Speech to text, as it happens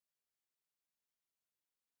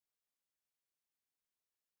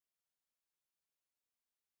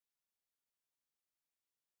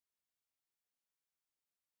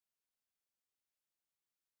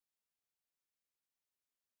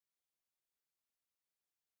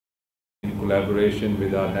collaboration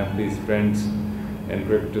with our Nepalese friends and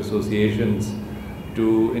cricket associations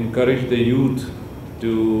to encourage the youth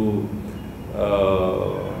to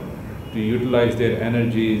utilize their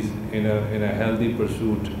energies in a healthy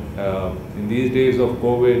pursuit. In these days of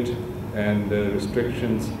COVID and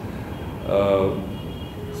restrictions,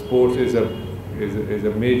 sports is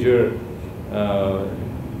a major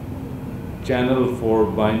channel for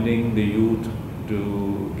binding the youth,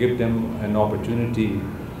 to give them an opportunity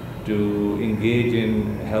to engage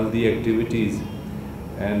in healthy activities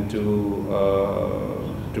and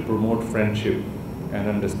to promote friendship and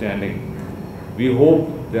understanding. We hope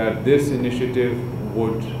that this initiative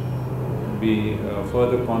would be a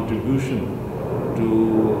further contribution to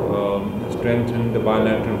strengthen the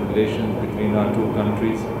bilateral relations between our two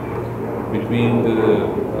countries, between the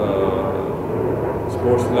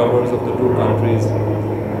sports lovers of the two countries.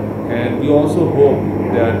 And we also hope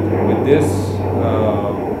that with this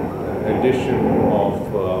edition of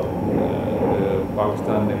the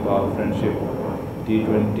Pakistan-Nepal Friendship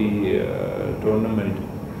T20 tournament,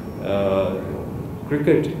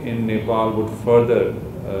 cricket in Nepal would further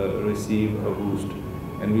receive a boost.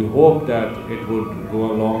 And we hope that it would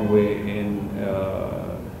go a long way in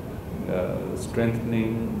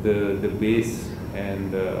strengthening the base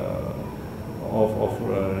and of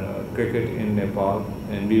cricket in Nepal,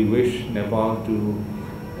 and we wish Nepal to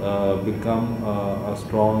become a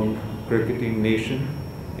strong cricketing nation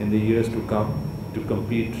in the years to come, to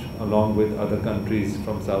compete along with other countries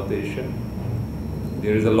from South Asia.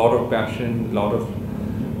 There is a lot of passion, a lot of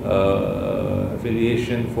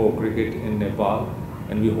affiliation for cricket in Nepal,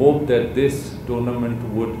 and we hope that this tournament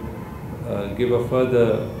would give a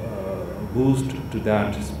further boost to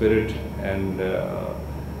that spirit, and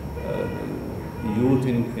youth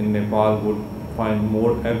in Nepal would find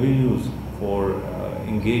more avenues for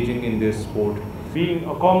engaging in this sport. Being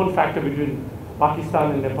a common factor between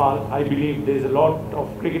Pakistan and Nepal, I believe there is a lot of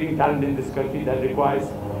cricketing talent in this country that requires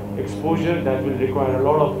exposure, that will require a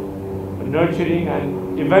lot of nurturing,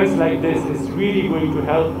 and events like this is really going to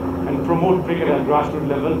help and promote cricket at grassroots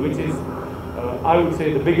level, which is, I would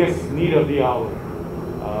say, the biggest need of the hour.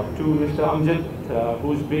 To Mr. Amjad,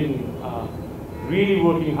 who's been really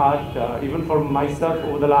working hard, even for myself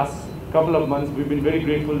over the last couple of months, we've been very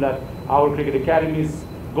grateful that our cricket academies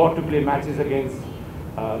got to play matches against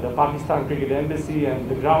the Pakistan Cricket Embassy, and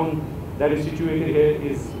the ground that is situated here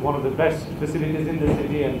is one of the best facilities in the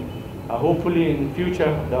city, and hopefully in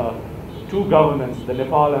future the two governments, the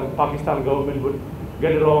Nepal and Pakistan government, would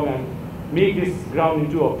get along and make this ground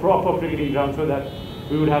into a proper cricketing ground, so that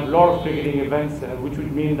we would have a lot of cricketing events, which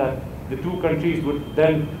would mean that the two countries would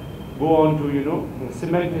then go on to,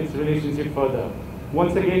 cement its relationship further.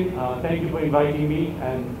 Once again, thank you for inviting me,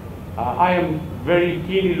 and I am very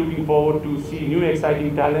keenly looking forward to see new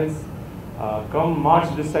exciting talents. Come March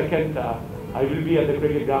the 2nd, I will be at the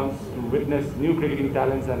cricket grounds to witness new cricketing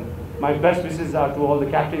talents, and my best wishes are to all the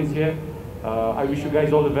captains here. I wish you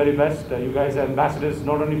guys all the very best. You guys are ambassadors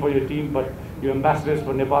not only for your team, but you're ambassadors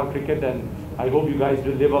for Nepal cricket, and I hope you guys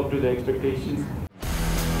will live up to the expectations.